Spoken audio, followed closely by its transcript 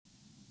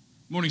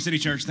Morning City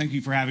Church, thank you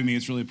for having me.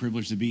 It's really a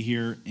privilege to be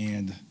here,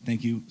 and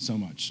thank you so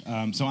much.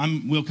 So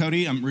I'm Will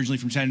Cody. I'm originally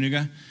from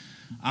Chattanooga.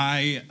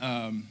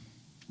 1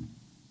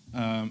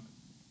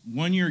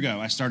 year ago,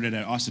 I started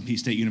at Austin Peay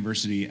State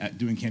University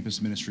doing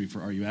campus ministry for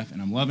RUF,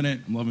 and I'm loving it.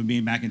 I'm loving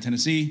being back in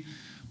Tennessee.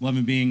 I'm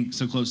loving being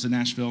so close to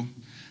Nashville.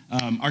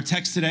 Our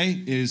text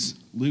today is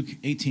Luke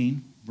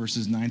 18,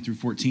 verses 9 through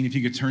 14. If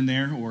you could turn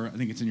there, or I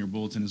think it's in your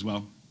bulletin as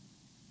well.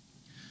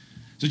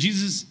 So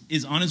Jesus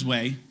is on his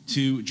way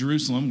to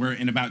Jerusalem, where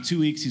in about 2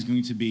 weeks he's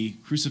going to be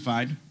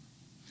crucified.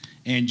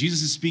 And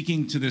Jesus is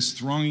speaking to this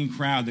thronging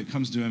crowd that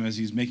comes to him as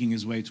he's making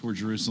his way toward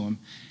Jerusalem.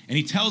 And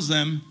he tells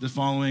them the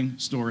following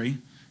story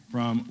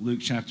from Luke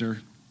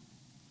chapter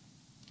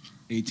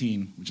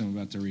 18, which I'm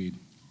about to read.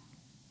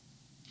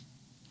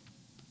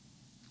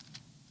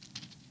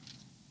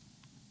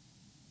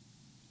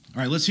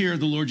 All right, let's hear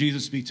the Lord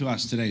Jesus speak to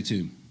us today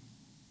too.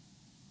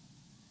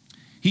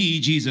 He,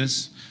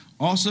 Jesus,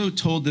 also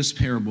told this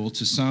parable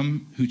to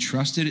some who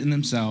trusted in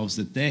themselves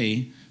that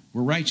they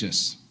were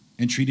righteous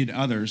and treated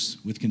others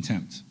with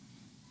contempt.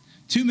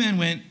 2 men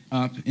went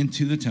up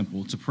into the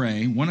temple to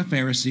pray, one a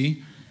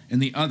Pharisee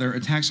and the other a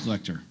tax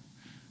collector.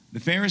 The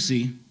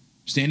Pharisee,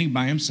 standing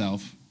by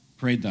himself,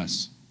 prayed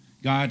thus: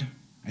 God,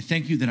 I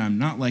thank you that I'm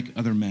not like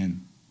other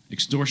men,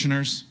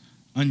 extortioners,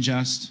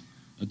 unjust,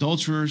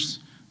 adulterers,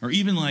 or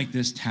even like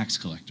this tax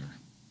collector.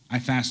 I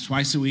fast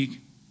twice a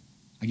week.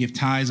 I give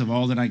tithes of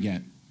all that I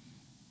get.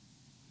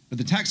 But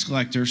the tax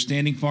collector,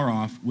 standing far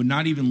off, would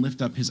not even lift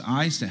up his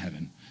eyes to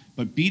heaven,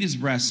 but beat his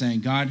breast,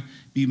 saying, God,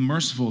 be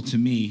merciful to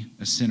me,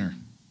 a sinner.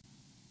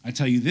 I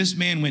tell you, this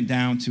man went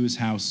down to his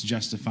house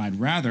justified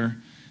rather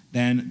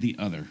than the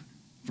other.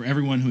 For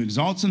everyone who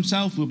exalts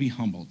himself will be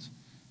humbled,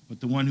 but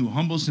the one who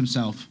humbles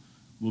himself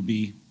will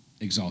be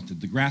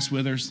exalted. The grass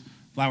withers,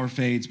 flower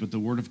fades, but the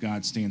word of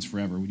God stands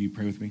forever. Would you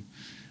pray with me?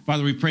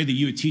 Father, we pray that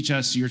you would teach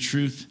us your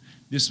truth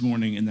this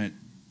morning, and that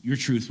your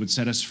truth would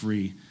set us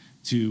free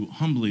to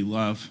humbly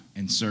love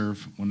and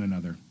serve one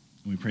another.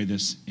 And we pray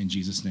this in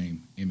Jesus'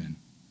 name, amen.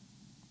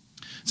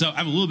 So I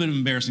have a little bit of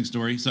an embarrassing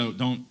story, so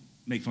don't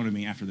make fun of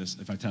me after this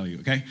if I tell you,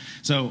 okay?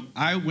 So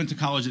I went to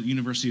college at the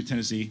University of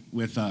Tennessee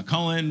with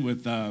Cullen,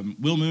 with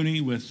Will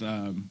Mooney, with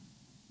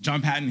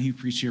John Patton. He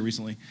preached here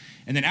recently.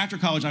 And then after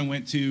college, I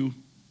went to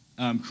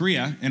South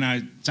Korea, and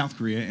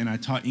I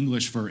taught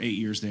English for 8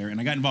 years there.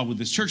 And I got involved with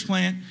this church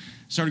plant,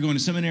 started going to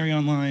seminary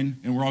online,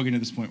 and we're all getting to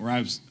this point where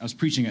I was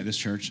preaching at this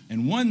church.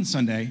 And one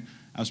Sunday,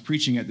 I was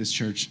preaching at this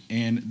church,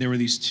 and there were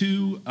these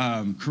 2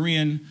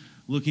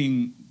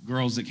 Korean-looking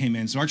girls that came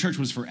in. So our church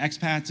was for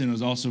expats, and it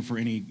was also for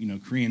any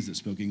Koreans that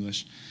spoke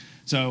English.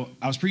 So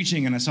I was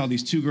preaching, and I saw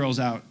these 2 girls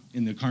out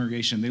in the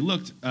congregation. They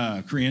looked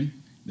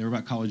Korean. They were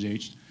about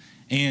college-aged.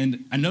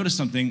 And I noticed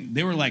something.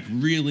 They were like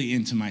really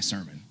into my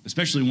sermon,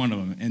 especially one of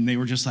them. And they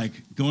were just like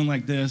going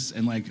like this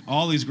and like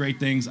all these great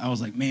things. I was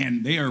like,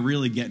 man, they are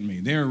really getting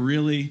me.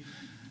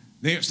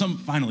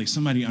 Finally,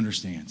 somebody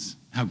understands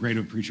how great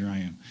of a preacher I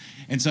am.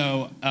 And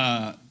so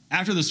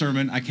after the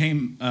sermon, I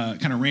kind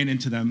of ran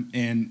into them,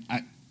 and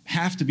I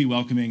have to be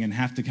welcoming and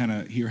have to kind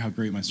of hear how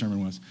great my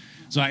sermon was.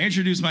 So I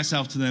introduced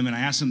myself to them, and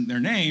I asked them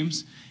their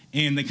names,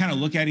 and they kind of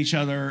look at each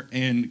other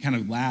and kind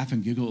of laugh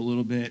and giggle a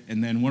little bit.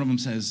 And then one of them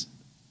says,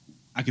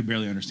 I could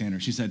barely understand her.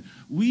 She said,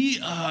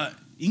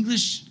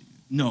 English,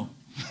 no.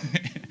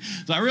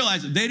 So I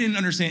realized that they didn't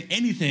understand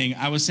anything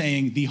I was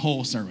saying the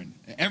whole sermon.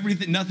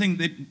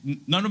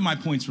 None of my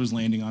points was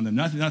landing on them.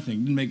 Nothing,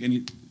 didn't make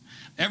any.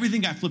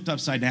 Everything got flipped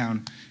upside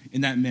down in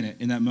that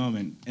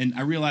moment. And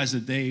I realized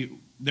that they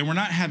were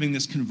not having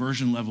this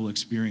conversion level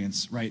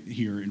experience right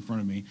here in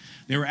front of me.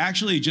 They were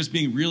actually just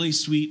being really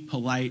sweet,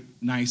 polite,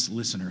 nice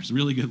listeners,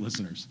 really good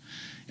listeners.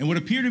 And what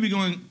appeared to be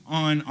going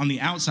on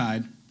the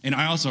outside, and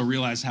I also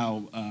realized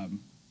how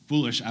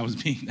foolish I was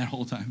being that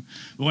whole time.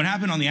 But what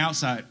happened on the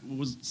outside,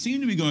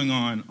 seemed to be going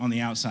on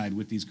the outside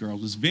with these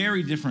girls, was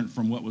very different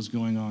from what was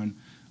going on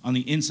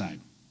the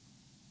inside.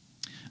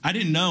 I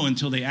didn't know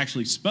until they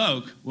actually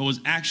spoke what was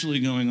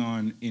actually going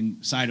on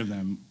inside of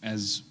them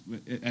as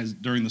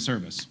during the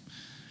service.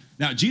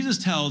 Now,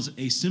 Jesus tells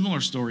a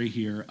similar story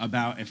here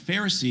about a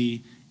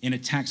Pharisee and a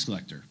tax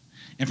collector.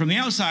 And from the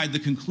outside, the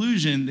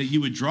conclusion that you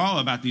would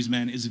draw about these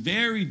men is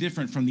very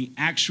different from the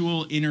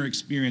actual inner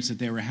experience that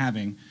they were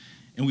having.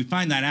 And we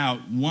find that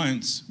out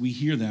once we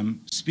hear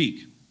them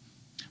speak.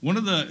 One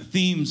of the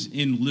themes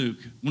in Luke,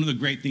 one of the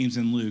great themes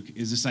in Luke,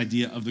 is this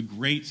idea of the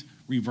great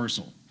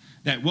reversal.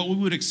 That what we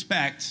would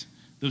expect,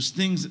 those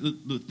things,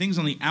 the things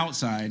on the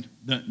outside,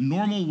 the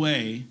normal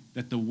way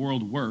that the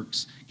world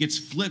works, gets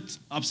flipped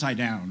upside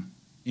down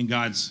in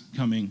God's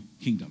coming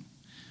kingdom.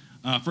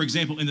 For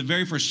example, in the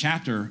very first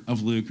chapter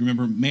of Luke,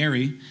 remember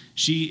Mary,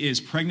 she is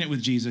pregnant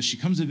with Jesus. She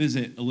comes to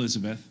visit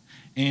Elizabeth,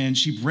 and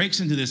she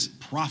breaks into this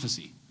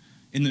prophecy.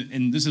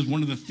 And this is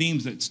one of the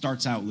themes that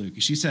starts out Luke.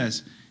 She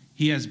says,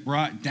 he has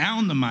brought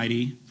down the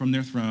mighty from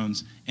their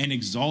thrones and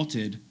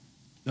exalted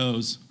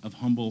those of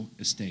humble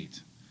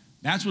estate.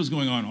 That's what's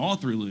going on all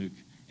through Luke,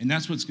 and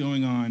that's what's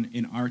going on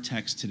in our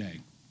text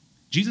today.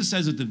 Jesus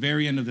says at the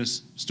very end of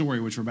this story,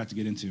 which we're about to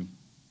get into,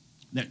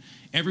 that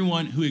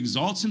everyone who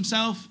exalts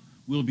himself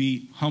will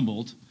be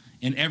humbled,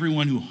 and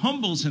everyone who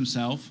humbles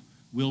himself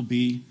will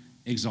be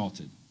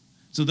exalted.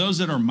 So those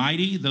that are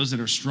mighty, those that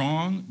are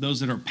strong, those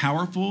that are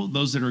powerful,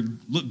 those that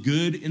look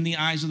good in the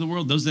eyes of the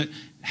world, those that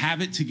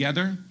have it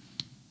together,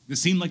 that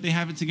seem like they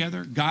have it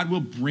together, God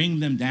will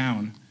bring them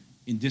down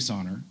in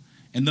dishonor.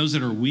 And those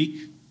that are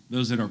weak,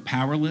 those that are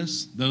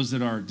powerless, those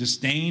that are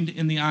disdained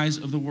in the eyes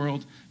of the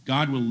world,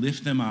 God will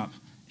lift them up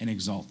and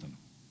exalt them.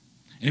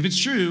 And if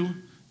it's true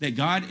that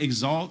God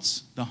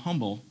exalts the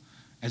humble,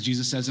 as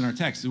Jesus says in our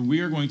text, we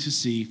are going to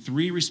see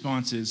three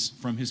responses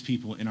from his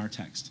people in our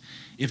text.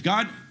 If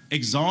God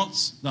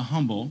exalts the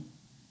humble,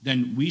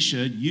 then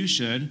you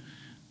should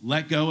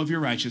let go of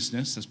your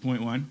righteousness. That's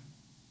point one.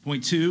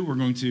 Point two,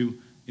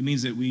 it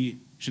means that we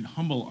should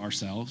humble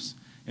ourselves.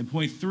 And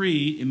point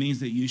three, it means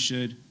that you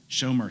should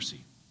show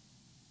mercy.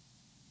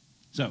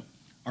 So,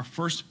 our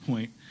first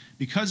point,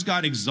 because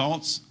God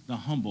exalts the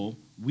humble,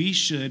 we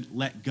should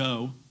let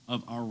go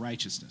of our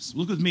righteousness.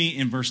 Look with me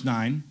in verse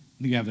 9.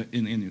 You have it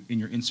in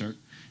your insert.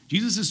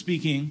 Jesus is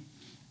speaking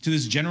to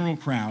this general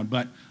crowd,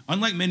 but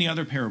unlike many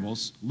other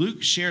parables,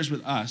 Luke shares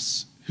with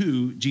us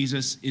who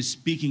Jesus is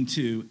speaking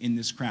to in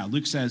this crowd.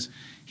 Luke says,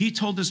 he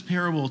told this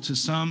parable to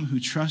some who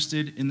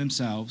trusted in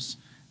themselves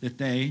that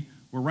they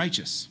were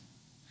righteous.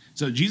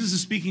 So Jesus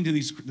is speaking to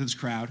this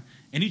crowd,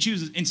 and he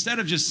chooses, instead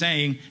of just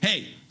saying,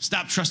 hey,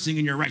 stop trusting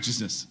in your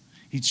righteousness,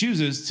 he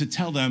chooses to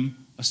tell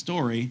them a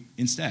story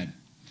instead.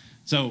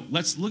 So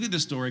let's look at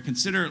this story.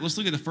 Let's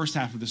look at the first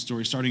half of the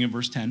story, starting in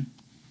verse 10.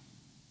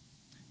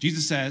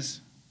 Jesus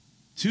says,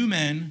 2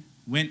 men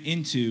went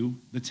into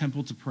the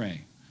temple to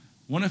pray,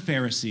 one a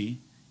Pharisee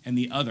and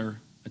the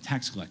other a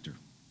tax collector.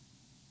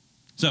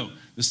 So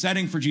the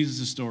setting for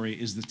Jesus' story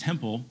is the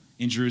temple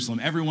in Jerusalem.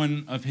 Every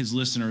one of his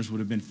listeners would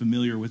have been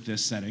familiar with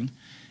this setting.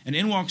 And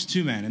in walks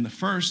 2 men, and the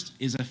first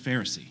is a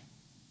Pharisee.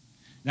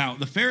 Now,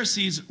 the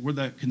Pharisees were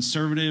the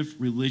conservative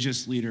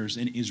religious leaders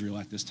in Israel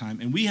at this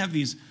time, and we have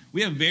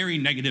very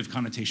negative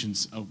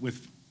connotations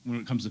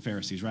when it comes to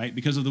Pharisees, right?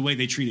 Because of the way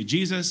they treated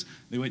Jesus,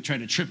 they tried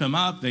to trip him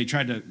up.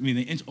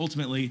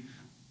 Ultimately,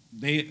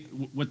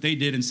 what they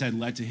did and said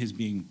led to his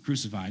being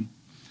crucified.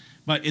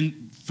 But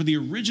for the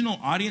original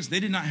audience, they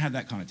did not have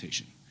that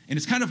connotation, and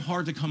it's kind of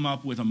hard to come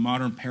up with a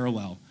modern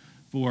parallel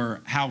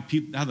for how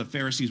the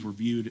Pharisees were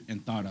viewed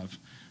and thought of.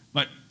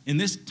 But in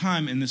this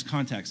time, in this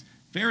context,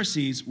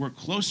 Pharisees were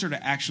closer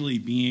to actually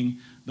being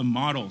the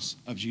models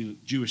of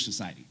Jewish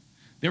society.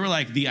 They were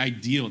like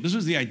this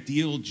was the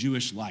ideal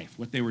Jewish life,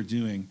 what they were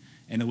doing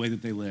and the way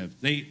that they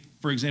lived.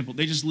 For example,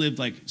 they lived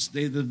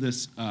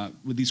this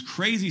with these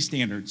crazy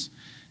standards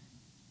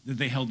that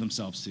they held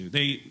themselves to.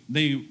 They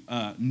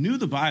knew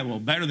the Bible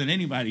better than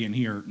anybody in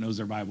here knows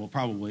their Bible,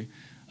 probably.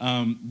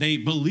 They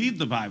believed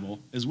the Bible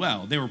as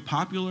well. They were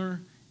popular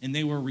and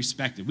they were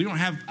respected. We don't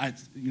have,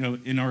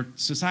 in our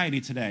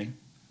society today,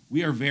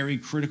 we are very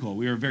critical.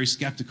 We are very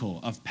skeptical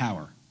of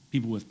power,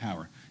 people with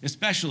power,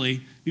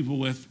 especially people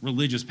with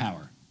religious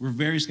power. We're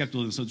very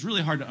skeptical of this, so it's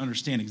really hard to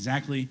understand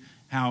exactly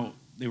how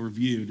they were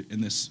viewed in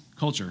this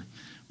culture.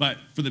 But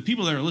for the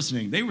people that are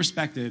listening, they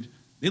respected,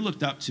 they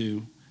looked up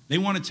to, they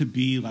wanted to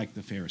be like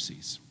the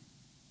Pharisees.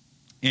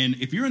 And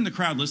if you're in the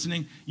crowd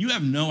listening, you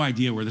have no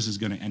idea where this is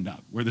going to end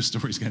up, where this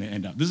story is going to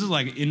end up. This is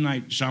like M.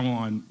 Night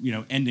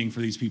Shyamalan, ending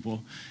for these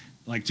people,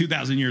 like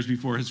 2,000 years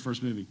before his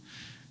first movie.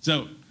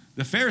 So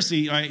the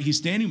Pharisee, he's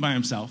standing by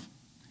himself,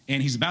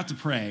 and he's about to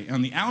pray. And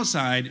on the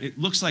outside, it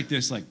looks like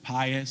this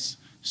pious,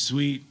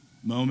 sweet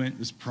moment,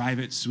 this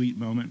private, sweet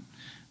moment.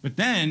 But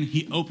then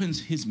he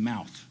opens his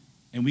mouth,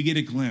 and we get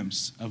a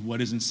glimpse of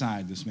what is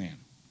inside this man.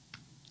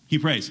 He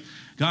prays,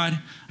 God,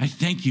 I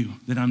thank you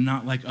that I'm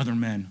not like other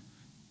men,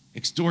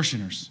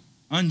 extortioners,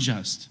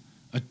 unjust,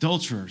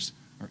 adulterers,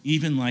 or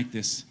even like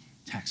this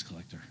tax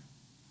collector.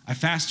 I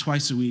fast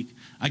twice a week.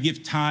 I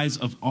give tithes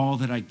of all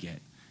that I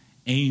get.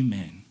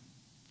 Amen.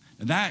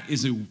 Now that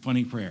is a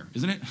funny prayer,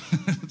 isn't it?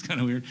 It's kind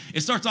of weird.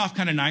 It starts off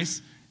kind of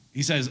nice.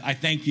 He says, I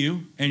thank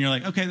you. And you're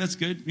like, okay, that's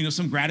good.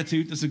 Some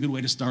gratitude. That's a good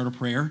way to start a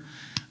prayer.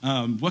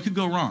 What could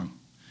go wrong?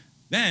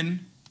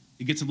 Then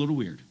it gets a little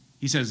weird.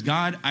 He says,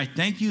 God, I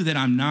thank you that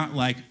I'm not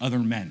like other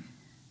men.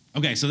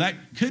 Okay, so that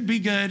could be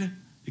good.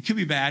 It could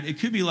be bad. It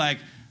could be like,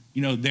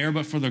 there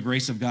but for the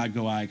grace of God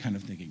go I kind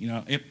of thinking.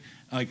 If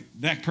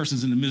that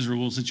person's in a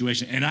miserable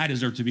situation and I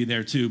deserve to be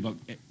there too, but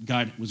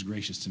God was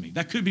gracious to me.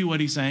 That could be what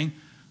he's saying,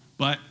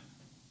 but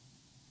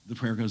the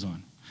prayer goes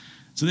on.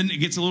 So then it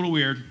gets a little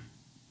weird.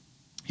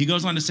 He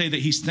goes on to say that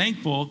he's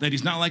thankful that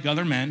he's not like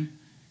other men.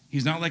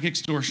 He's not like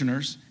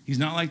extortioners. He's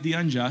not like the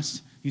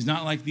unjust. He's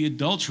not like the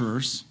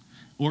adulterers.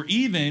 Or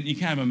even, you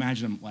kind of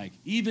imagine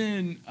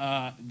him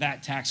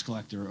that tax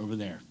collector over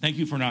there. Thank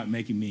you for not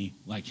making me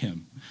like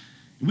him.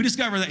 We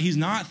discover that he's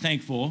not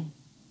thankful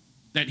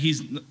that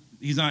he's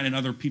not in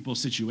other people's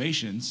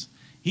situations.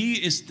 He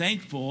is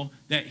thankful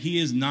that he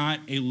is not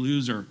a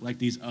loser like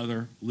these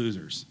other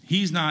losers.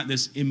 He's not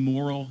this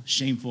immoral,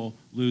 shameful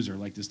loser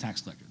like this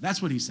tax collector.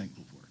 That's what he's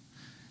thankful for.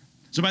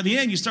 So by the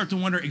end, you start to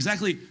wonder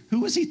exactly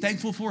who was he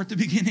thankful for at the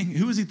beginning?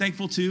 Who was he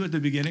thankful to at the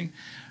beginning?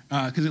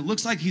 Because it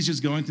looks like he's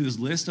just going through this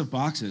list of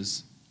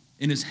boxes,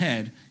 in his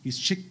head,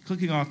 he's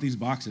clicking off these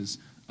boxes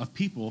of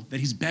people that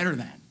he's better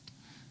than.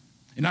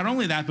 And not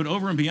only that, but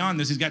over and beyond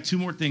this, he's got two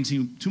more things,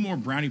 two more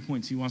brownie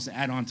points he wants to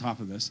add on top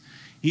of this.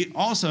 He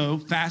also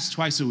fasts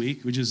twice a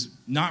week, which is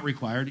not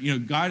required. You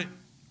know,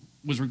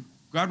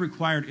 God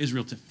required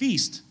Israel to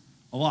feast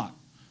a lot.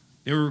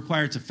 They were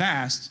required to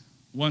fast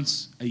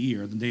once a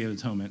year, the Day of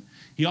Atonement.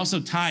 He also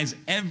tithes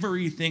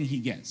everything he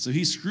gets. So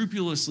he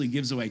scrupulously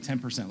gives away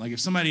 10%. Like if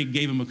somebody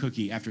gave him a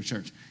cookie after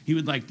church, he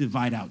would like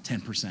divide out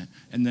 10%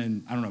 and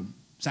then, I don't know,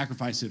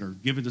 sacrifice it or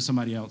give it to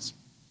somebody else.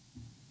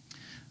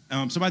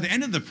 So by the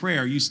end of the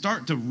prayer, you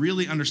start to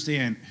really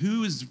understand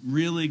who is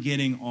really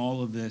getting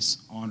all of this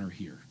honor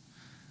here.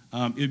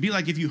 It would be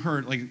like if you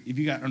heard, like if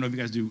you got, I don't know if you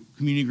guys do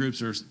community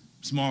groups or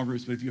small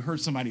groups, but if you heard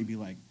somebody be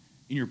like,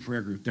 in your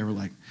prayer group, they were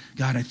like,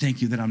 God, I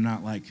thank you that I'm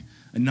not like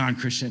a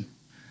non-Christian.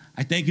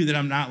 I thank you that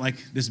I'm not like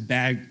this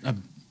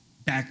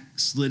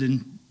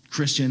backslidden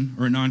Christian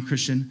or a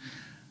non-Christian.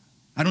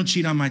 I don't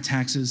cheat on my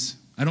taxes.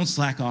 I don't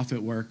slack off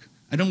at work.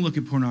 I don't look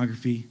at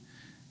pornography.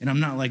 And I'm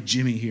not like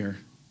Jimmy here.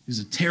 He's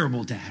a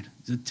terrible dad.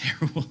 He's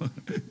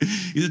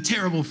a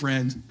terrible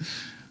friend.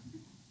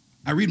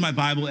 I read my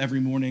Bible every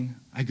morning.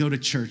 I go to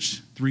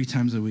church 3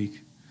 times a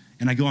week.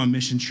 And I go on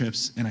mission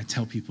trips and I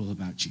tell people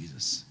about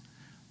Jesus.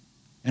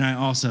 And I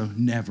also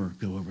never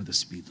go over the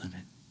speed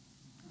limit.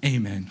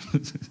 Amen.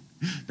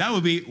 That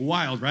would be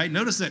wild, right?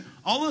 Notice that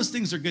all those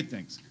things are good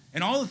things.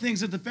 And all the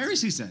things that the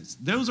Pharisee says,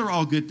 those are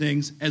all good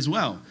things as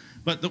well.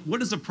 But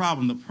what is the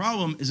problem? The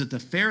problem is that the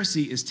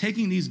Pharisee is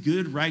taking these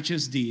good,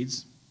 righteous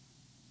deeds,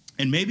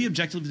 and maybe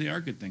objectively they are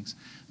good things.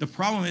 The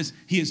problem is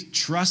he is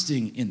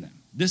trusting in them.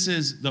 This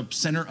is the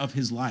center of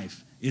his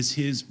life, is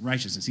his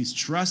righteousness. He's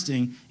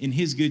trusting in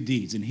his good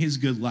deeds, in his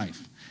good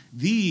life.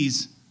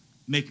 These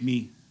make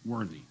me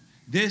worthy.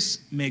 This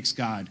makes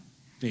God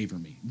favor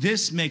me.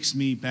 This makes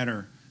me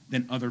better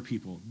than other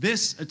people.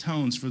 This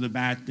atones for the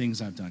bad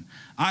things I've done.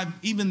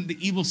 Even the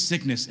evil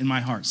sickness in my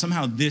heart,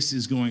 somehow this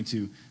is going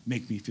to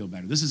make me feel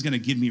better. This is going to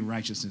give me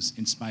righteousness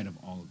in spite of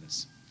all of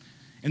this.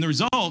 And the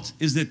result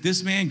is that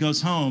this man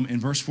goes home in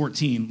verse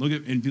 14. Look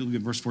at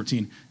verse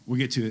 14. We'll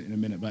get to it in a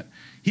minute. But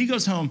he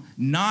goes home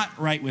not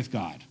right with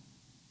God.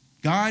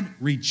 God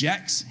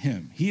rejects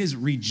him. He is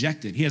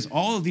rejected. He has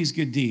all of these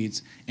good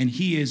deeds, and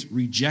he is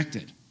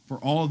rejected for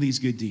all of these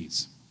good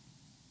deeds.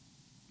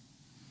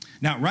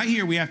 Now, right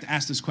here, we have to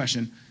ask this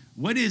question.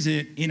 What is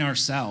it in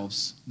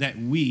ourselves that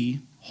we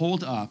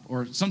hold up,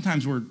 or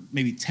sometimes we're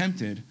maybe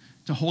tempted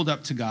to hold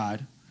up to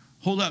God,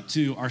 hold up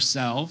to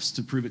ourselves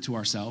to prove it to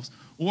ourselves,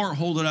 or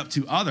hold it up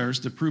to others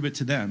to prove it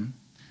to them,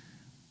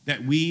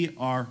 that we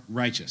are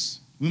righteous?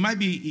 We might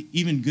be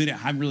even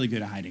I'm really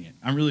good at hiding it.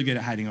 I'm really good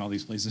at hiding all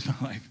these places in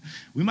my life.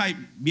 We might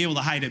be able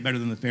to hide it better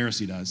than the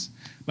Pharisee does.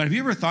 But have you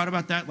ever thought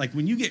about that? Like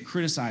when you get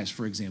criticized,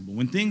 for example,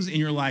 when things in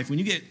your life, when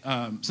you get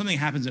something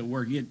happens at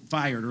work, you get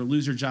fired or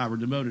lose your job or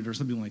demoted or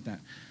something like that.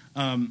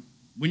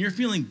 When you're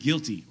feeling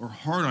guilty or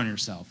hard on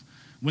yourself,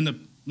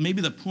 when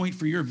maybe the point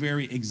for your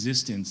very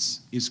existence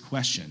is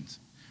questioned,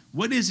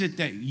 what is it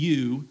that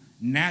you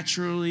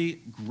naturally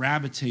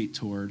gravitate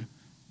toward?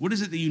 What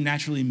is it that you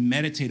naturally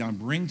meditate on,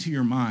 bring to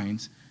your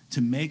mind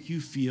to make you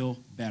feel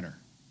better?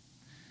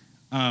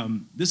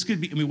 This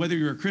could be, whether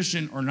you're a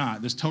Christian or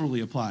not, this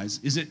totally applies.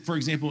 Is it, for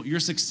example, your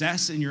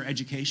success in your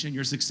education,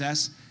 your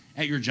success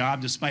at your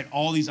job, despite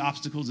all these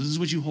obstacles? Is this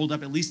what you hold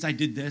up? At least I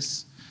did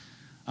this.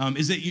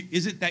 Is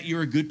it that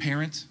you're a good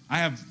parent? I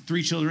have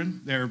 3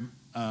 children. They're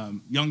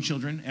young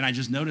children, and I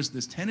just noticed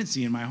this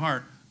tendency in my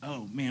heart.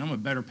 Oh, man, I'm a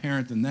better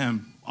parent than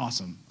them.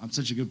 Awesome. I'm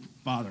such a good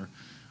father.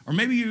 Or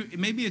maybe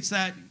it's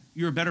that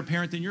you're a better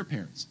parent than your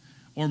parents.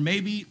 Or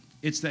maybe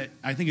it's that,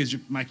 I think as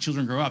my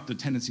children grow up, the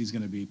tendency is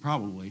going to be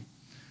probably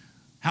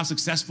how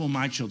successful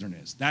my children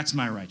is. That's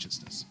my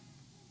righteousness.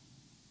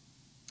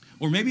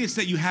 Or maybe it's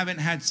that you haven't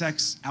had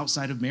sex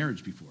outside of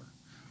marriage before.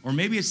 Or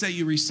maybe it's that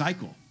you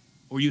recycle,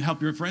 or you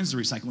help your friends to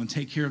recycle and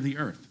take care of the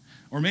earth.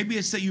 Or maybe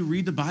it's that you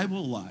read the Bible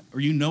a lot,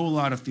 or you know a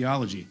lot of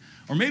theology.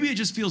 Or maybe it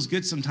just feels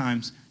good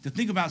sometimes to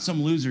think about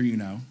some loser you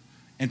know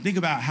and think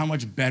about how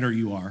much better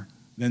you are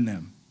than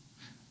them.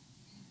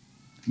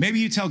 Maybe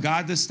you tell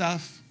God this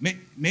stuff.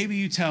 Maybe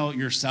you tell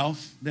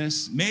yourself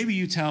this. Maybe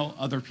you tell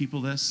other people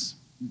this.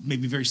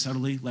 Maybe very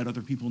subtly let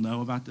other people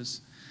know about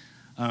this.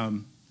 I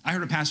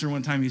heard a pastor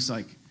one time, he's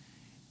like,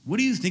 what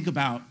do you think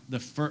about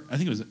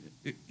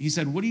he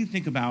said, what do you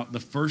think about the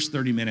first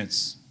 30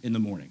 minutes in the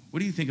morning? What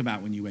do you think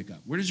about when you wake up?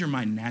 Where does your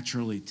mind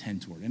naturally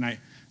tend toward? And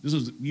this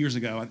was years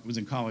ago, I was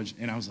in college,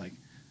 and I was like,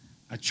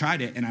 I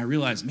tried it, and I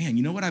realized, man,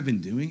 you know what I've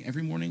been doing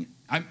every morning?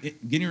 I'm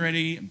getting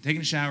ready, I'm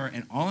taking a shower,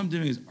 and all I'm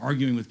doing is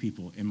arguing with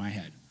people in my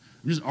head.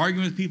 I'm just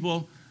arguing with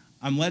people.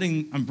 I'm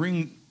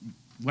bringing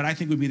what I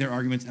think would be their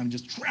arguments, and I'm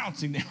just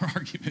trouncing their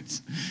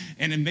arguments.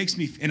 And it makes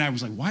me, and I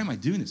was like, why am I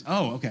doing this?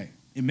 Oh, okay.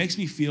 It makes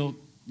me feel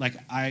like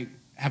I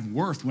have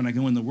worth when I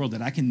go in the world,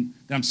 that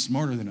I'm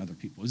smarter than other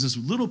people. It's this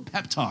little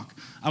pep talk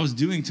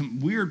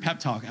weird pep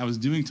talk I was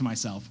doing to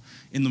myself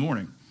in the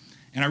morning.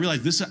 And I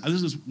realized this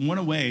was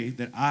one way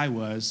that I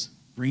was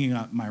bringing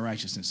up my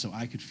righteousness so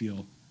I could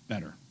feel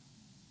better.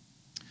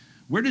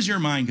 Where does your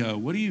mind go?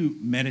 What do you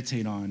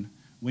meditate on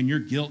when your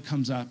guilt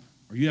comes up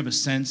or you have a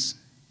sense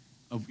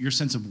of your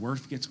sense of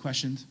worth gets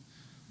questioned?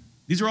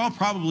 These are all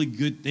probably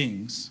good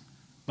things,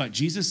 but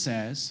Jesus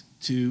says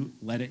to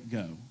let it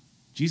go.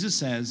 Jesus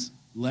says,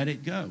 let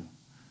it go.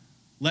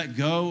 Let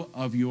go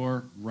of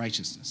your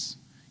righteousness.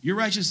 Your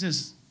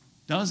righteousness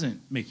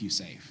doesn't make you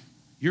safe.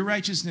 Your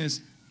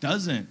righteousness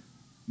doesn't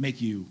make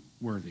you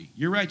worthy.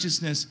 Your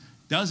righteousness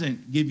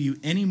doesn't give you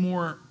any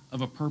more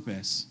of a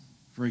purpose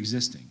for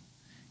existing.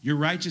 Your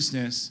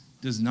righteousness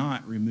does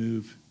not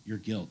remove your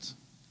guilt.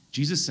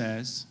 Jesus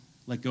says,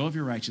 let go of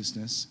your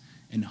righteousness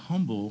and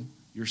humble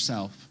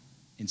yourself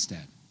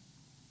instead.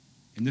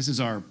 And this is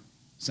our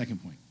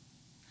second point.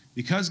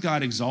 Because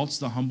God exalts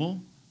the humble,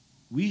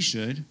 we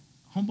should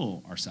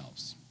humble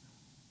ourselves.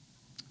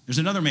 There's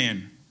another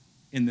man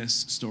in this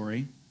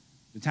story,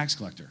 the tax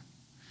collector.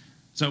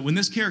 So when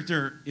this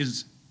character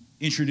is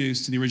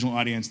introduced to the original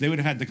audience, they would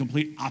have had the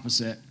complete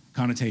opposite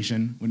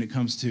connotation when it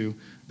comes to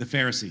the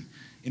Pharisee.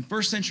 In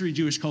first century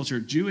Jewish culture,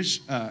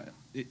 the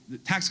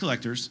tax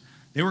collectors,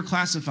 they were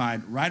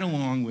classified right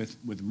along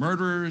with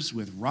murderers,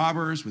 with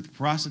robbers, with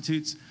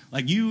prostitutes.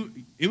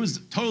 It was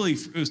totally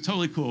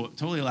cool,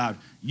 totally allowed.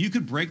 You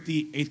could break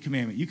the eighth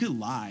commandment. You could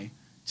lie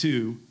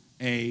to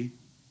a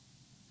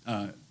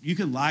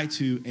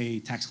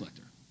tax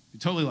collector. You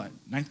totally lie.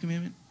 Ninth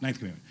commandment.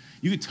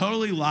 You could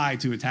totally lie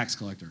to a tax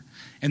collector.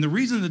 And the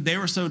reason that they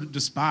were so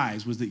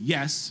despised was that,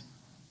 yes,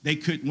 they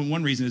could.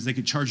 One reason is they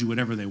could charge you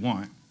whatever they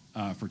want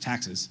for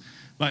taxes.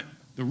 But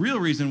the real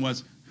reason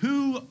was,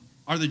 who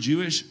are the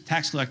Jewish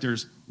tax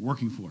collectors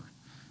working for?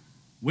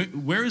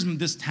 Where is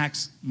this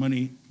tax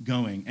money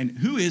going? And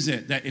who is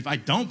it that if I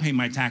don't pay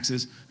my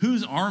taxes,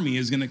 whose army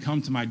is going to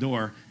come to my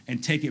door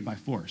and take it by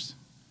force?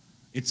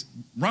 It's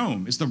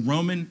Rome. It's the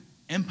Roman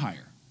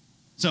Empire.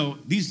 So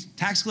these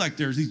tax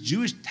collectors, these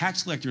Jewish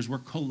tax collectors, were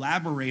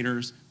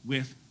collaborators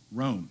with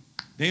Rome.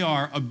 They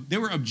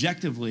were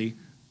objectively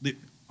the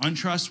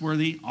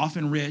untrustworthy,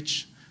 often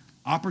rich,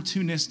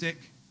 opportunistic,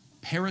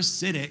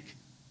 parasitic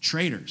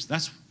traitors.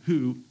 That's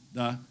who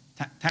the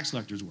tax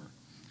collectors were.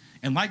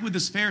 And like with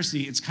this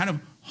Pharisee, it's kind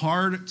of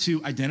hard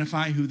to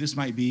identify who this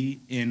might be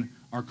in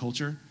our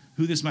culture,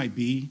 who this might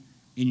be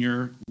in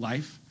your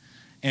life.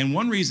 And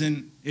one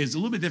reason is a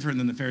little bit different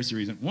than the Pharisee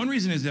reason. One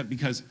reason is that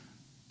because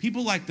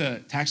people like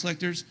the tax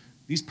collectors,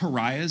 these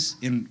pariahs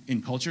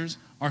in cultures,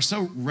 are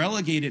so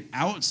relegated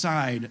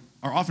outside,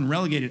 are often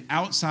relegated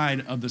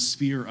outside of the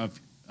sphere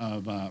of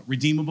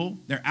redeemable.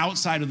 They're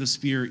outside of the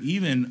sphere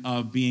even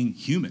of being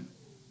human.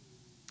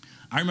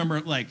 I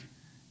remember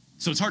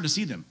so it's hard to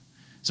see them.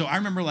 So I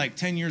remember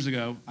 10 years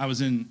ago,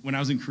 when I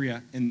was in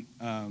Korea, and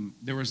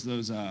there was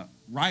those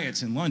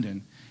riots in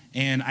London,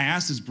 and I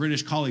asked this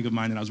British colleague of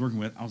mine that I was working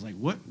with, I was like,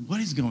 what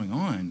is going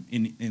on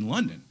in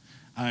London?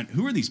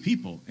 Who are these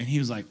people? And he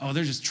was like, oh,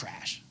 they're just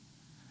trash.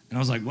 And I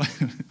was like, what?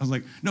 I was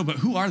like, no, but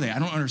who are they? I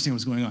don't understand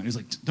what's going on. He was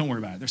like, don't worry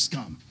about it. They're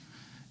scum.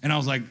 And I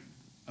was like,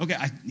 okay,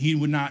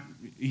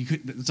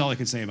 that's all I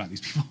could say about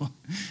these people.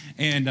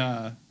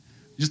 And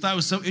just thought it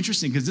was so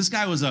interesting because this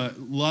guy was a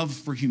love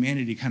for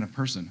humanity kind of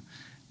person.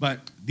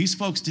 But these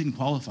folks didn't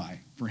qualify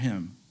for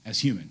him as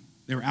human.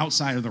 They were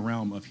outside of the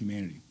realm of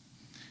humanity.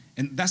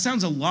 And that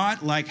sounds a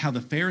lot like how the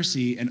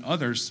Pharisee and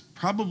others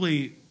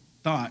probably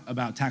thought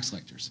about tax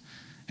collectors.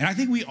 And I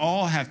think we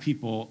all have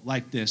people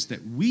like this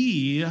that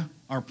we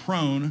are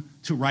prone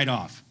to write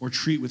off or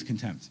treat with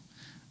contempt.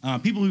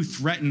 People who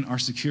threaten our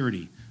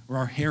security or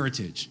our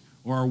heritage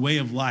or our way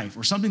of life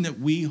or something that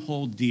we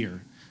hold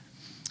dear.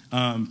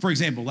 For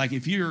example,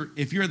 if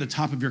you're at the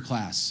top of your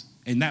class,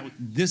 and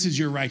this is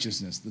your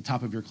righteousness, the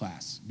top of your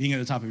class, being at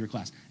the top of your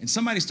class, and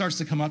somebody starts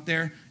to come up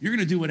there, you're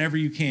going to do whatever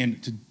you can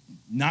to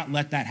not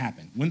let that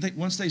happen.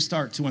 Once they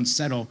start to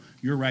unsettle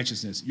your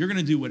righteousness, you're going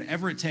to do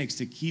whatever it takes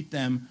to keep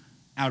them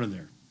out of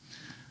there.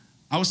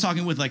 I was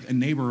talking with a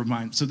neighbor of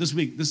mine. So this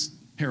week, this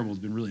parable has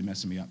been really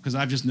messing me up because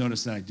I've just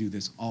noticed that I do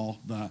this all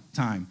the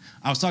time.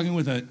 I was talking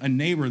with a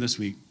neighbor this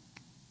week,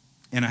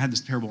 and I had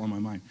this parable on my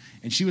mind.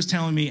 And she was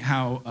telling me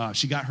how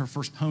she got her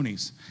first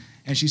ponies.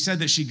 And she said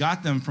that she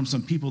got them from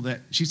some people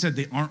that she said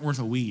they aren't worth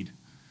a weed.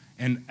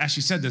 And as she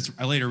said this,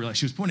 I later realized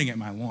she was pointing at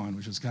my lawn,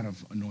 which was kind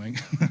of annoying.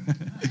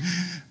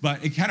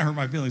 But it kind of hurt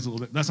my feelings a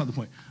little bit. That's not the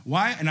point.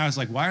 Why? And I was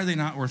like, why are they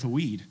not worth a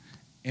weed?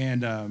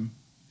 And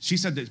she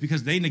said that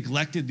because they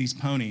neglected these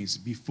ponies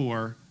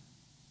before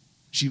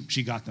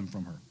she got them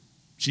from her.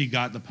 She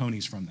got the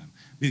ponies from them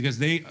because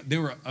they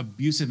were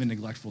abusive and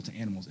neglectful to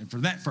animals. And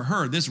for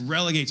her, this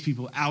relegates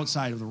people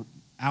outside of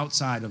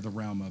the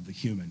realm of the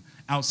human,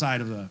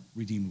 outside of the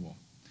redeemable.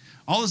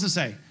 All this to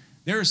say,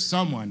 there is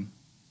someone,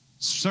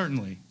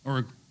 certainly, or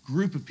a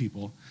group of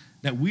people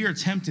that we are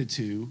tempted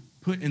to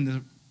put in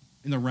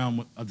the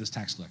realm of this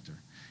tax collector.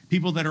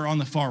 People that are on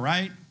the far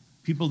right,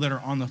 people that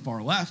are on the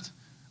far left,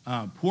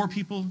 poor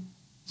people,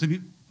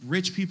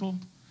 rich people,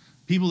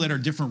 people that are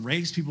different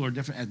race, people that are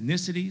different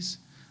ethnicities.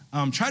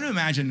 Try to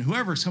imagine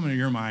whoever's coming to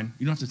your mind,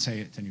 you don't have to say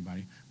it to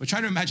anybody, but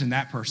try to imagine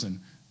that person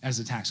as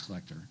a tax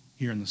collector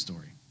here in the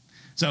story.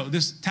 So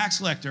this tax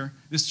collector,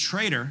 this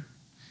traitor,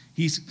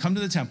 he's come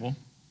to the temple,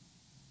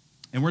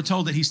 And we're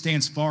told that he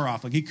stands far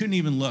off. Like he couldn't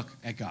even look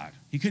at God.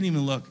 He couldn't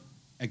even look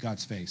at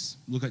God's face,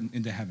 look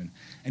into heaven.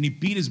 And he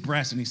beat his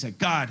breast and he said,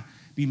 God,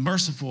 be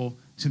merciful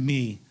to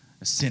me,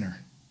 a sinner.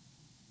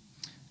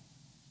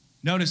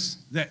 Notice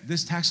that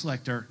this tax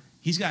collector,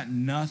 he's got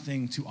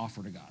nothing to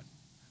offer to God.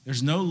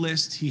 There's no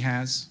list he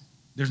has.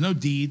 There's no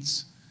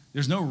deeds.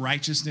 There's no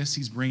righteousness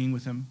he's bringing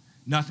with him.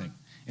 Nothing.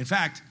 In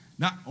fact,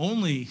 not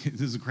only,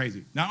 this is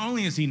crazy, not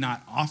only is he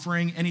not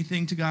offering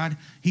anything to God,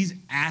 he's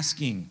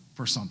asking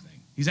for something.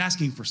 He's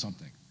asking for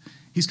something.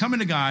 He's coming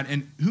to God,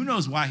 and who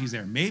knows why he's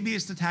there. Maybe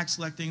it's the tax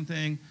collecting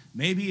thing.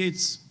 Maybe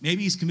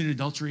he's committed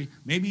adultery.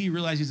 Maybe he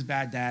realized he's a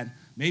bad dad.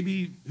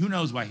 Maybe, who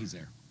knows why he's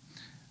there.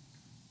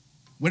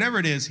 Whatever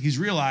it is, he's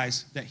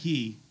realized that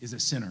he is a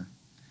sinner.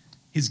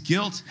 His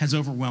guilt has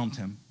overwhelmed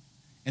him.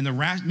 And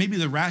maybe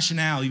the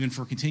rationale even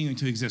for continuing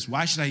to exist,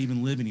 why should I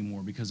even live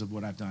anymore because of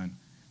what I've done,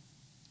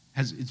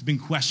 it's been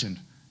questioned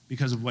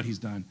because of what he's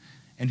done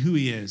and who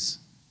he is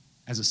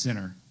as a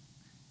sinner.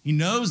 He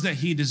knows that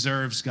he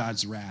deserves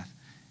God's wrath.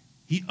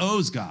 He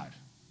owes God,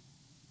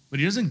 but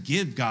he doesn't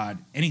give God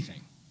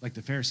anything like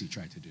the Pharisee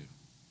tried to do.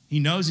 He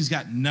knows he's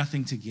got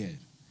nothing to give.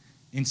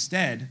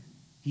 Instead,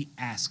 he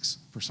asks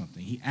for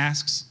something. He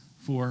asks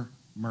for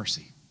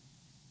mercy.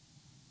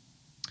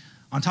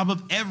 On top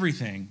of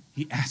everything,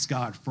 he asks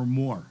God for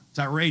more. It's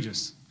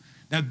outrageous.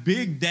 That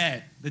big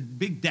debt, the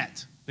big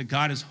debt that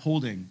God is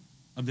holding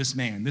of this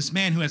man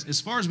who has, as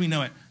far as we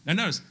know it, now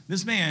notice,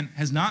 this man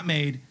has not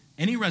made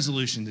any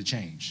resolution to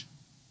change.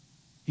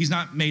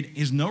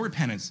 There's no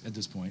repentance at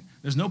this point.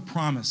 There's no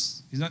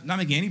promise. He's not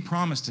making any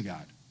promise to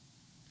God.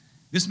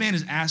 This man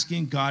is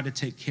asking God to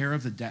take care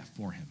of the debt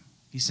for him.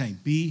 He's saying,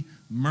 be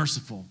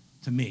merciful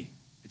to me.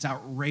 It's an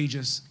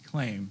outrageous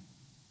claim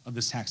of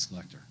this tax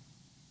collector.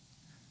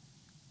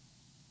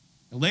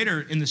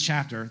 Later in this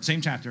chapter,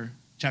 same chapter,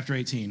 chapter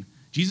 18,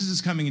 Jesus is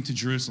coming into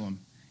Jerusalem,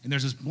 and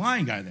there's this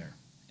blind guy there.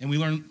 And we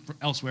learn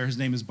elsewhere, his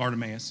name is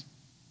Bartimaeus.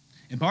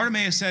 And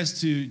Bartimaeus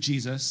says to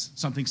Jesus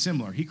something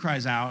similar. He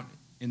cries out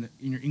in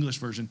your English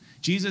version,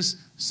 Jesus,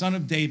 Son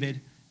of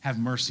David, have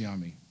mercy on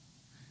me.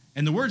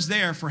 And the words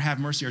there for have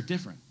mercy are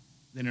different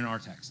than in our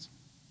text.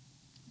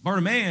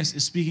 Bartimaeus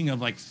is speaking of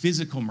like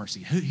physical mercy.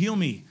 Heal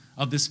me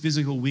of this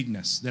physical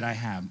weakness that I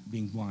have,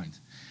 being blind.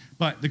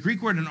 But the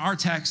Greek word in our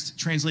text,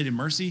 translated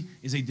mercy,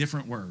 is a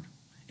different word.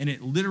 And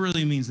it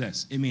literally means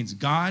this. It means,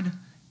 God,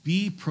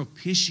 be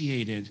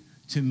propitiated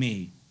to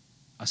me,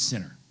 a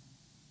sinner.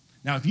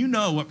 Now, if you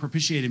know what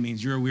propitiated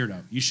means, you're a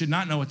weirdo. You should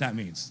not know what that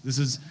means.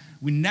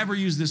 We never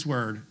use this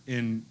word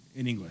in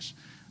English.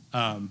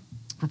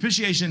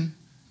 Propitiation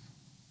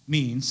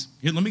means,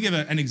 here, let me give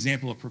an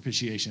example of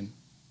propitiation.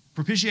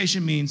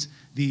 Propitiation means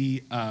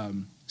the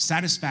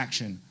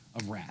satisfaction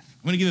of wrath.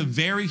 I'm going to give a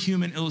very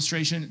human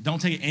illustration. Don't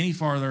take it any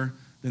farther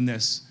than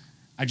this.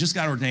 I just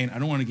got ordained. I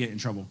don't want to get in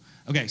trouble.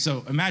 Okay,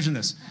 so imagine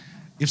this.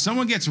 If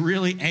someone gets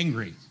really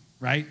angry,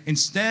 right,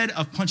 instead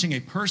of punching a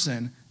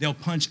person, they'll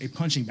punch a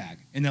punching bag,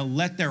 and they'll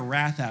let their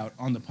wrath out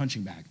on the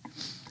punching bag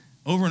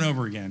over and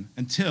over again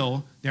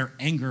until their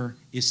anger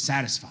is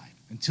satisfied,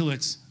 until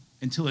it's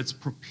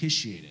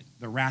propitiated.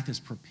 The wrath is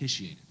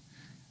propitiated.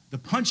 The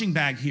punching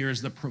bag here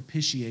is the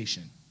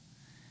propitiation.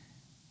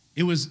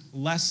 It was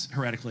less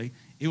heretically.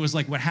 It was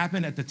like what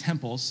happened at the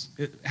temples.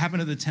 It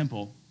happened at the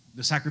temple,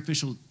 the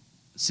sacrificial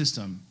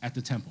system at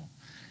the temple.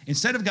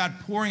 Instead of God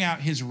pouring out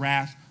his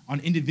wrath on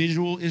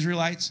individual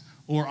Israelites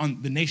or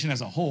on the nation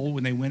as a whole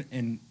when they went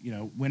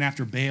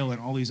after Baal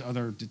and all these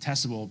other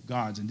detestable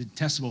gods and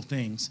detestable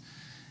things,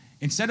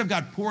 instead of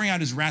God pouring out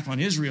his wrath on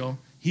Israel,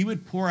 he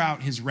would pour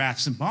out his wrath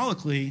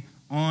symbolically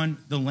on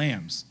the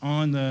lambs,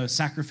 on the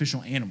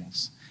sacrificial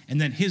animals. And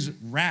then his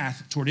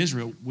wrath toward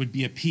Israel would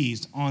be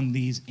appeased on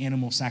these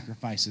animal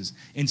sacrifices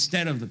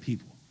instead of the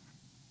people.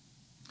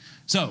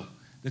 So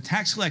the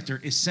tax collector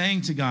is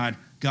saying to God,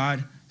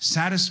 God,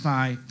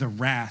 satisfy the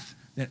wrath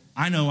that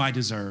I know I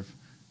deserve.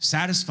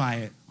 Satisfy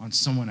it on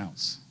someone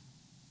else.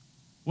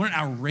 What an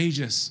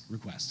outrageous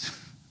request.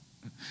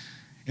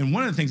 And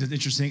one of the things that's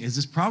interesting is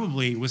this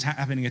probably was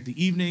happening at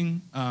the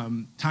evening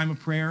time of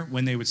prayer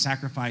when they would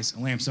sacrifice a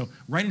lamb. So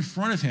right in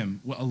front of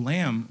him, a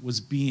lamb was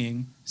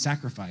being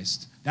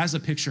sacrificed. That's a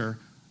picture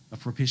of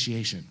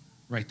propitiation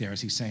right there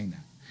as he's saying that.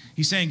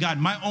 He's saying, God,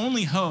 my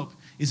only hope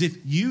is if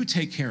you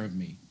take care of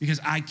me because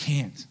I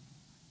can't.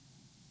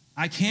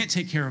 I can't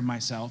take care of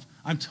myself.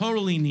 I'm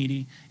totally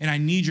needy and I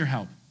need your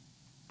help.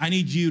 I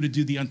need you to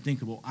do the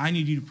unthinkable. I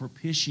need you to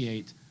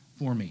propitiate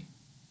for me.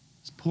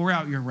 Just pour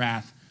out your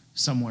wrath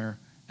somewhere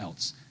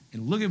else.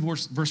 And look at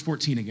verse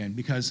 14 again,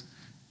 because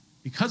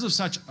of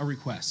such a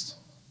request,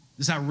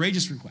 this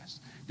outrageous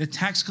request, the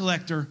tax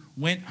collector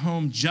went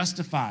home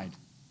justified.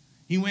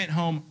 He went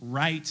home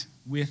right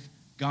with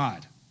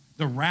God.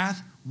 The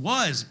wrath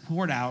was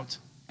poured out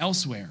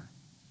elsewhere.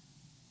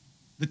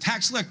 The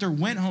tax collector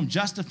went home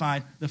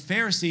justified. The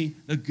Pharisee,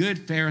 the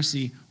good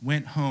Pharisee,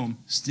 went home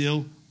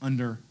still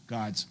under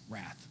God's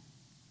wrath.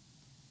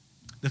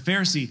 The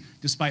Pharisee,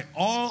 despite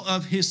all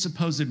of his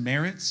supposed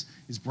merits,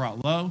 is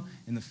brought low,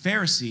 and the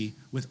Pharisee,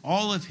 with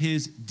all of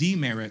his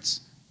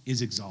demerits,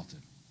 is exalted.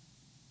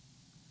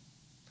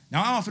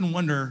 Now, I often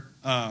wonder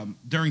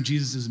during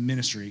Jesus'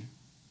 ministry,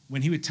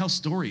 when he would tell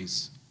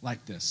stories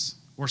like this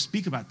or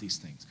speak about these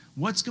things,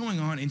 what's going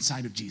on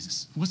inside of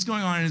Jesus? What's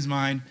going on in his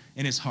mind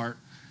and his heart?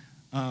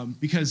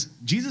 Because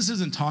Jesus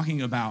isn't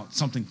talking about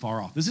something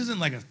far off. This isn't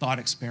like a thought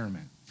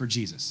experiment for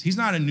Jesus. He's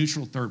not a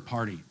neutral third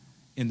party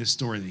in this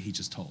story that he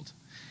just told.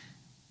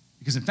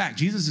 Because in fact,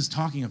 Jesus is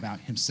talking about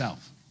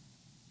himself.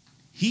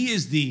 He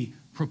is the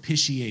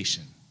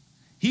propitiation.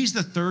 He's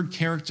the third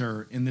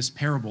character in this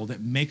parable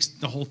that makes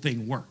the whole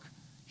thing work.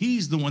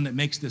 He's the one that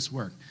makes this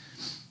work.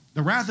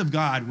 The wrath of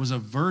God was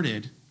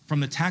averted from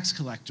the tax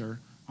collector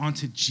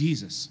onto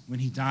Jesus when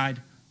he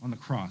died on the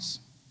cross.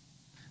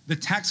 The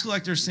tax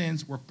collector's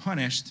sins were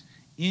punished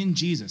in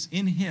Jesus,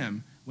 in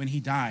him, when he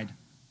died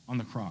on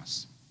the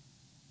cross.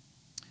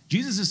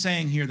 Jesus is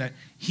saying here that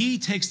he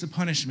takes the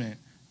punishment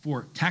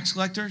for tax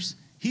collectors.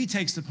 He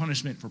takes the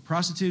punishment for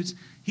prostitutes.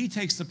 He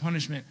takes the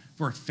punishment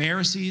for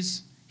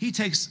Pharisees. He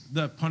takes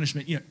the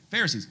punishment,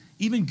 Pharisees,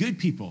 even good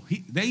people,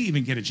 they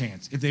even get a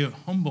chance if they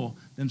humble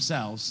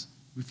themselves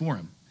before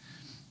him.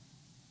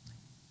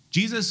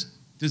 Jesus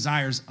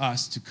desires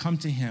us to come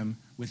to him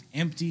with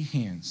empty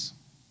hands.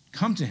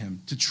 Come to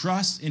him to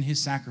trust in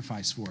his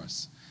sacrifice for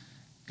us.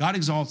 God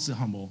exalts the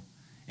humble,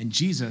 and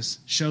Jesus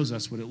shows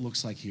us what it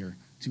looks like here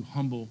to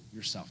humble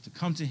yourself, to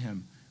come to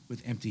him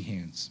with empty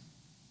hands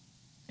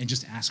and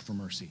just ask for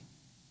mercy.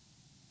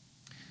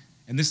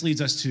 And this leads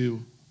us to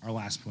our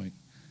last point.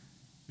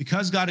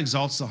 Because God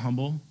exalts the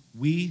humble,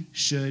 we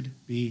should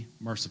be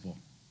merciful.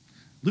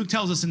 Luke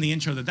tells us in the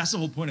intro that that's the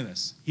whole point of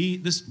this.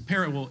 This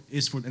parable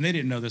is for, and they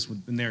didn't know this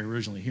when they were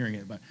originally hearing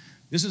it, but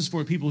this is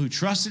for people who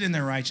trusted in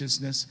their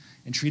righteousness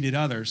and treated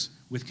others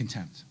with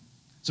contempt.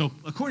 So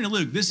according to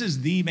Luke, this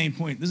is the main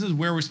point. This is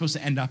where we're supposed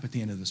to end up at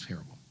the end of this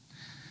parable.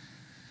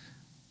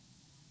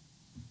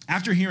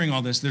 After hearing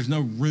all this, there's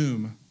no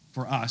room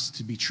for us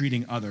to be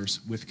treating others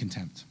with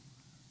contempt.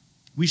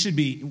 We should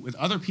be, with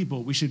other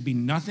people, we should be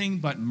nothing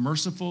but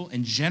merciful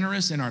and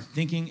generous in our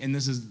thinking, and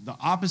this is the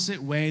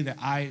opposite way that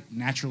I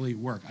naturally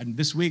work.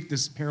 This week,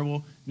 this parable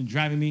has been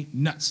driving me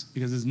nuts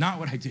because it's not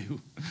what I do.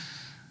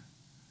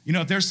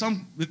 If there's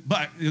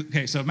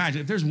so imagine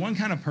if there's one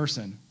kind of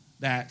person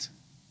that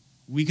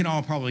we can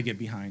all probably get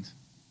behind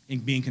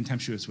in being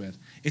contemptuous with,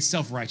 it's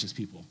self-righteous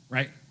people,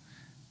 right?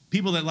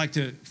 People that like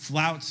to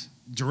flout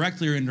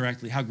directly or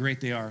indirectly how great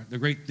they are, the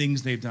great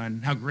things they've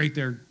done, how great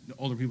their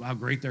older people, how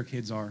great their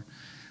kids are.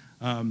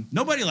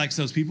 Nobody likes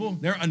those people.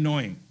 They're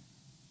annoying.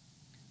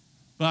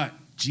 But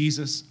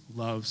Jesus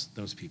loves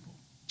those people.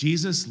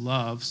 Jesus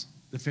loves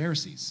the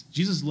Pharisees.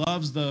 Jesus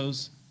loves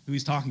those who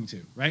he's talking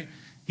to, right?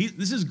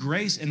 This is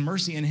grace and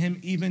mercy in him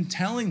even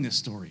telling this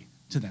story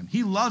to them.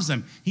 He loves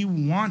them. He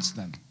wants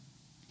them.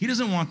 He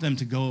doesn't want them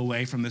to go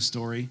away from this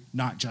story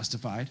not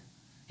justified.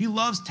 He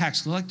loves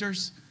tax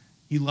collectors.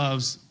 He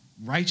loves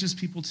righteous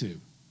people too.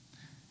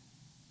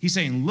 He's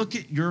saying, look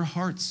at your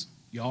hearts,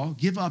 y'all.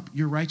 Give up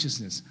your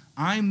righteousness.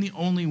 I'm the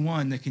only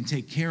one that can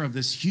take care of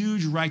this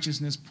huge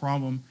righteousness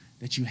problem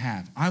that you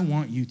have. I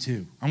want you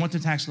too. I want the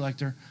tax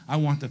collector. I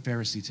want the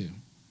Pharisee too.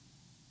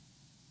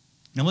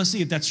 Now let's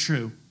see if that's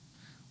true.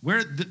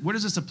 Where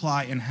does this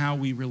apply in how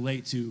we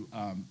relate to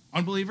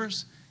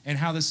unbelievers and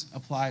how this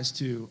applies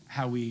to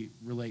how we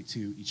relate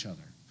to each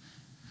other?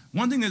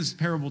 One thing that this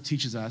parable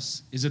teaches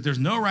us is that there's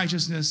no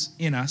righteousness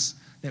in us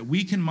that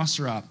we can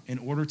muster up in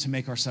order to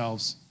make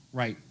ourselves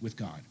right with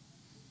God.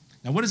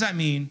 Now, what does that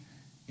mean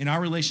in our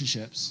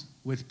relationships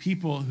with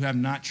people who have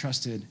not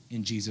trusted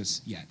in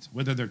Jesus yet,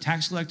 whether they're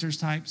tax collectors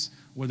types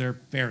or they're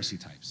Pharisee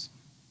types?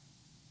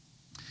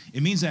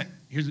 It means that,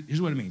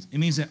 here's what it means. It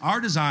means that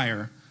our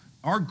desire,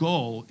 our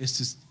goal is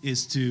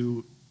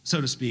to,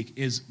 so to speak,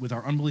 is with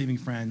our unbelieving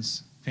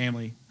friends,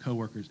 family,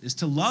 coworkers, is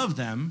to love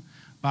them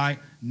by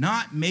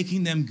not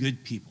making them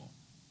good people.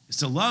 It's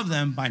to love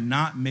them by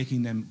not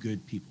making them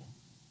good people.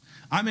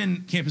 I'm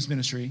in campus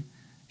ministry,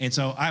 and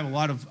so I have a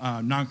lot of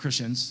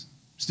non-Christians,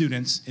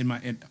 students in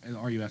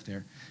RUF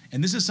there,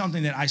 and this is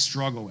something that I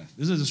struggle with.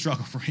 This is a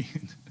struggle for me.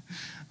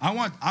 I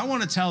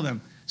want to tell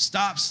them,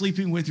 stop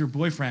sleeping with your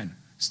boyfriend.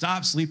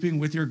 Stop sleeping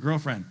with your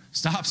girlfriend.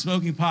 Stop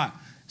smoking pot.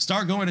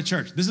 Start going to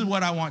church. This is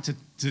what I want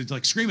to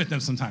like scream at them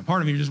sometime.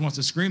 Part of me just wants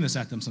to scream this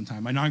at them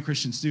sometime, my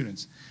non-Christian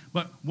students.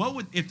 But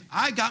if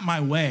I got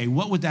my way,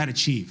 what would that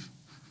achieve?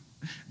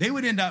 They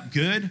would end up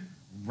good,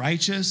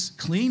 righteous,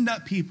 cleaned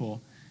up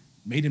people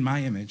made in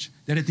my image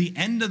that at the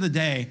end of the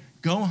day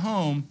go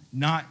home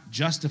not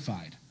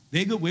justified.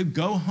 They would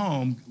go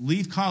home,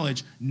 leave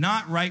college,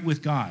 not right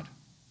with God.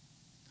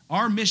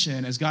 Our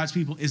mission as God's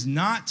people is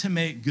not to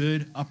make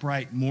good,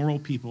 upright, moral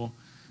people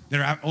that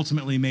are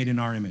ultimately made in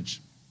our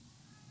image.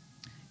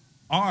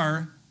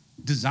 Our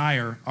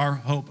desire, our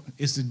hope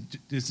is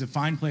to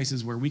find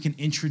places where we can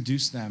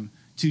introduce them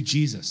to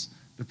Jesus,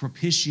 the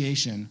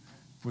propitiation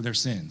for their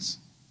sins.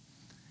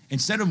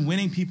 Instead of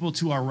winning people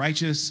to our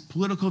righteous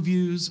political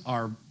views,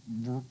 our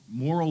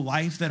moral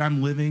life that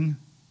I'm living,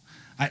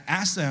 I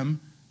ask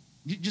them,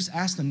 just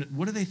ask them,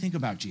 what do they think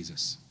about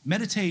Jesus?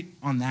 Meditate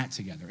on that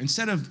together.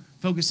 Instead of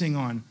focusing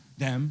on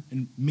them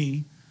and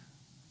me,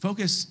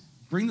 focus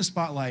bring the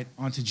spotlight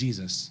onto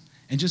Jesus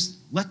and just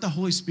let the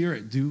Holy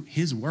Spirit do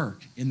his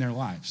work in their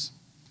lives.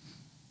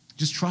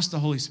 Just trust the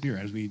Holy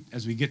Spirit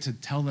as we get to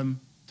tell them,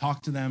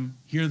 talk to them,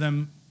 hear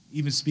them,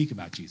 even speak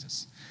about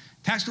Jesus.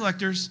 Tax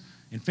collectors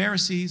and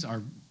Pharisees,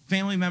 our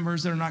family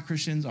members that are not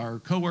Christians, our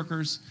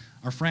coworkers,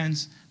 our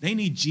friends, they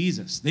need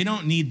Jesus. They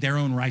don't need their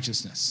own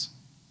righteousness.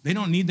 They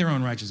don't need their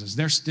own righteousness.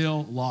 They're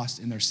still lost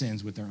in their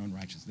sins with their own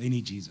righteousness. They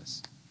need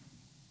Jesus.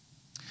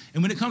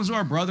 And when it comes to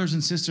our brothers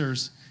and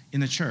sisters in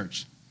the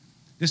church,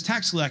 this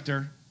tax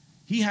collector,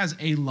 he has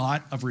a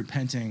lot of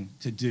repenting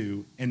to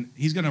do, and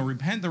he's going to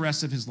repent the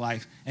rest of his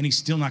life, and he's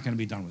still not going to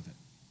be done with it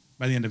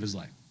by the end of his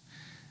life.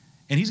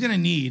 And he's going to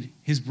need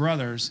his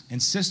brothers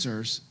and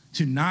sisters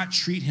to not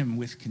treat him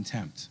with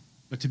contempt,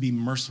 but to be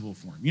merciful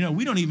for him. You know,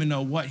 we don't even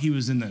know what he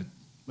was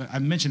I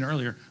mentioned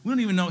earlier, we don't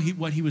even know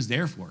what he was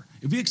there for.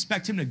 If we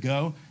expect him to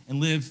go and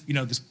live,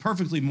 this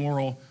perfectly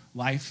moral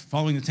life,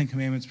 following the Ten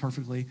Commandments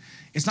perfectly,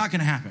 it's not going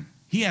to happen.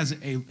 He has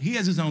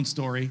his own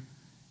story.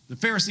 The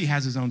Pharisee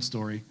has his own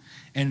story,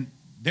 and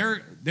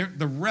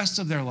the rest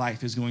of their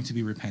life is going to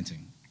be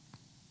repenting.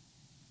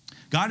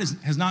 God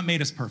has not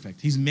made us perfect.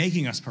 He's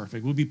making us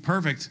perfect. We'll be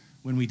perfect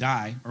when we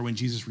die or when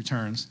Jesus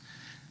returns.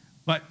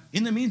 But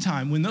in the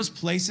meantime, when those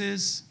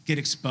places get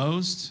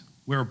exposed,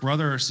 where a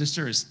brother or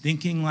sister is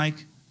thinking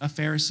like a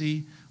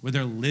Pharisee, where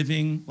they're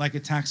living like a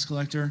tax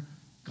collector,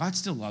 God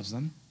still loves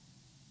them.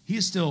 He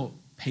is still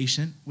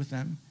patient with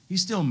them.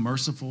 He's still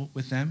merciful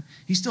with them.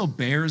 He still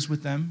bears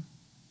with them.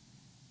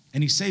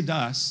 And he saved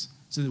us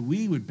so that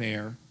we would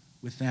bear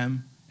with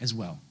them as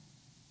well.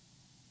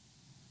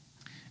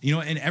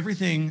 In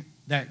everything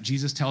that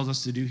Jesus tells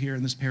us to do here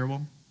in this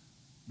parable,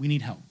 we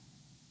need help.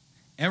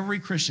 Every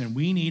Christian,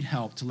 we need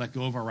help to let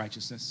go of our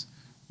righteousness.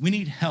 We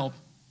need help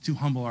to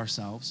humble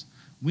ourselves.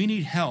 We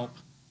need help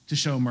to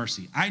show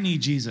mercy. I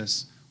need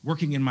Jesus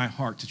working in my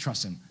heart to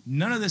trust him.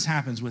 None of this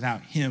happens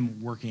without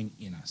him working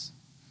in us.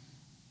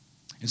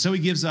 And so he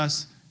gives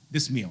us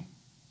this meal.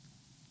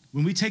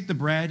 When we take the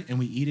bread and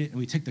we eat it, and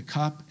we take the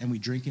cup and we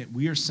drink it,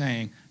 we are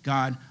saying,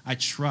 God, I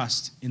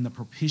trust in the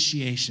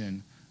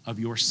propitiation of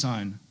your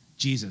Son,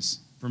 Jesus,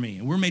 for me.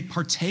 And we're made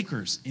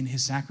partakers in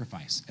his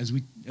sacrifice as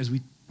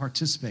we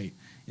participate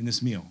in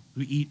this meal.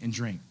 We eat and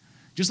drink.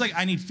 Just like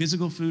I need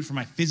physical food for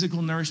my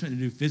physical nourishment to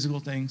do physical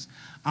things,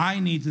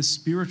 I need the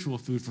spiritual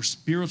food for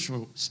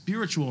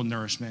spiritual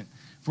nourishment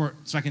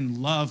so I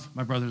can love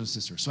my brothers and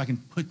sisters, so I can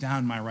put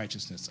down my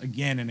righteousness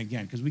again and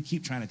again, because we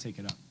keep trying to take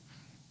it up.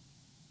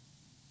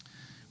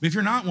 But if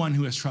you're not one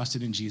who has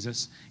trusted in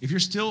Jesus, if you're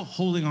still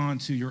holding on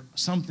to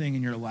something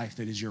in your life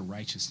that is your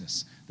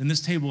righteousness, then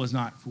this table is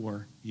not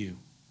for you.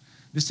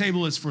 This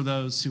table is for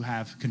those who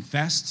have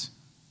confessed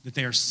that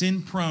they are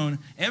sin-prone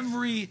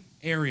every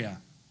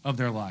area of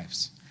their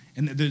lives.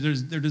 And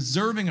they're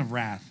deserving of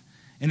wrath.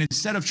 And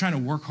instead of trying to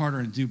work harder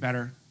and do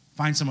better,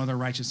 find some other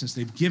righteousness,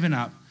 they've given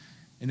up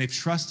and they've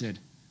trusted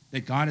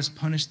that God has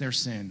punished their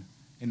sin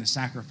in the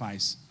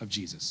sacrifice of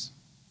Jesus.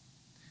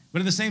 But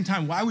at the same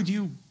time, why would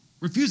you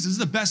refuse? This is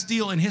the best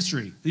deal in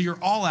history. That you're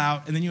all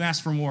out and then you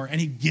ask for more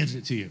and he gives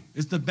it to you.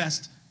 It's the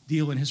best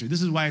deal in history.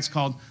 This is why it's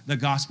called the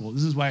gospel.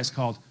 This is why it's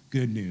called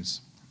good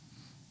news.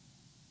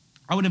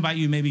 I would invite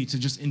you maybe to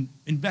just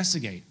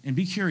investigate and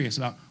be curious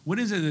about what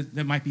is it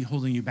that might be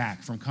holding you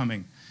back from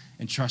coming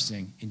and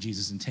trusting in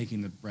Jesus and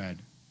taking the bread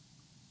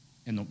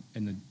and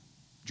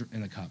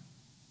the cup.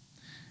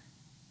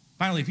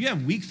 Finally, if you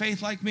have weak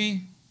faith like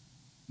me,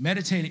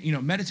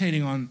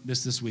 meditating on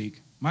this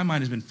week, my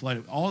mind has been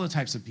flooded with all the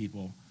types of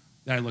people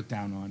that I look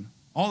down on,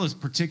 all those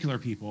particular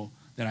people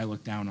that I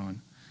look down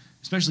on,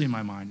 especially in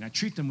my mind, and I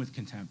treat them with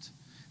contempt.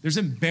 There's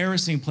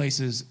embarrassing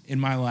places in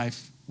my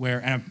life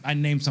where, and I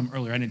named some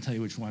earlier, I didn't tell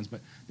you which ones,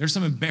 but there's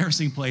some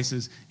embarrassing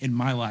places in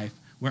my life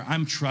where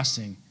I'm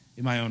trusting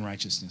in my own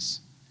righteousness.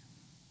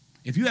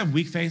 If you have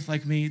weak faith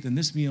like me, then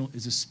this meal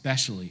is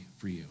especially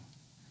for you.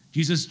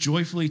 Jesus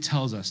joyfully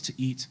tells us to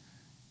eat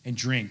and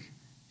drink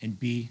and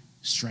be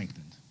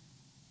strengthened.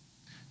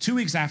 2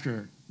 weeks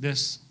after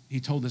this, he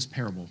told this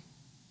parable.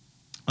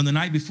 On the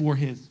night before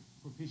his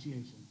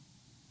propitiation,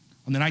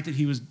 on the night that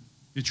he was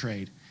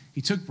betrayed,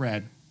 he took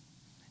bread,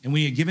 and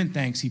when he had given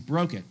thanks, he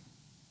broke it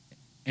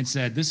and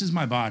said, "This is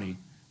my body,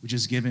 which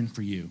is given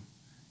for you.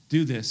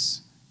 Do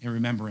this in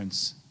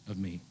remembrance of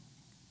me."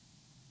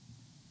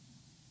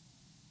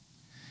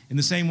 In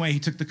the same way, he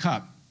took the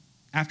cup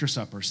after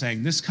supper,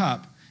 saying, "This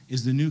cup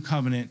is the new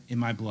covenant in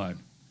my blood.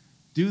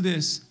 Do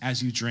this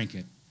as you drink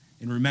it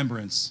in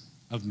remembrance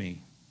of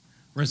me.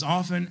 For as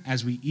often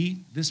as we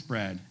eat this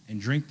bread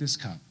and drink this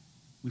cup,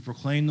 we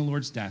proclaim the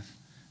Lord's death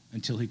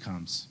until he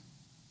comes."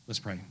 Let's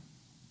pray.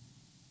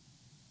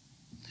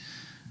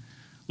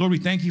 Lord, we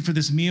thank you for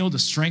this meal to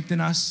strengthen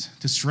us,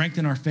 to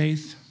strengthen our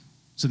faith,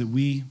 so that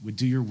we would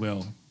do your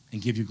will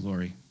and give you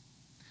glory.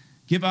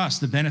 Give us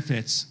the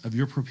benefits of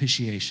your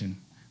propitiation.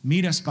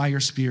 Meet us by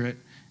your Spirit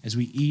as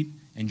we eat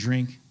and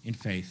drink in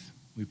faith.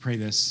 We pray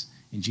this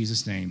in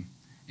Jesus' name.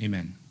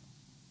 Amen.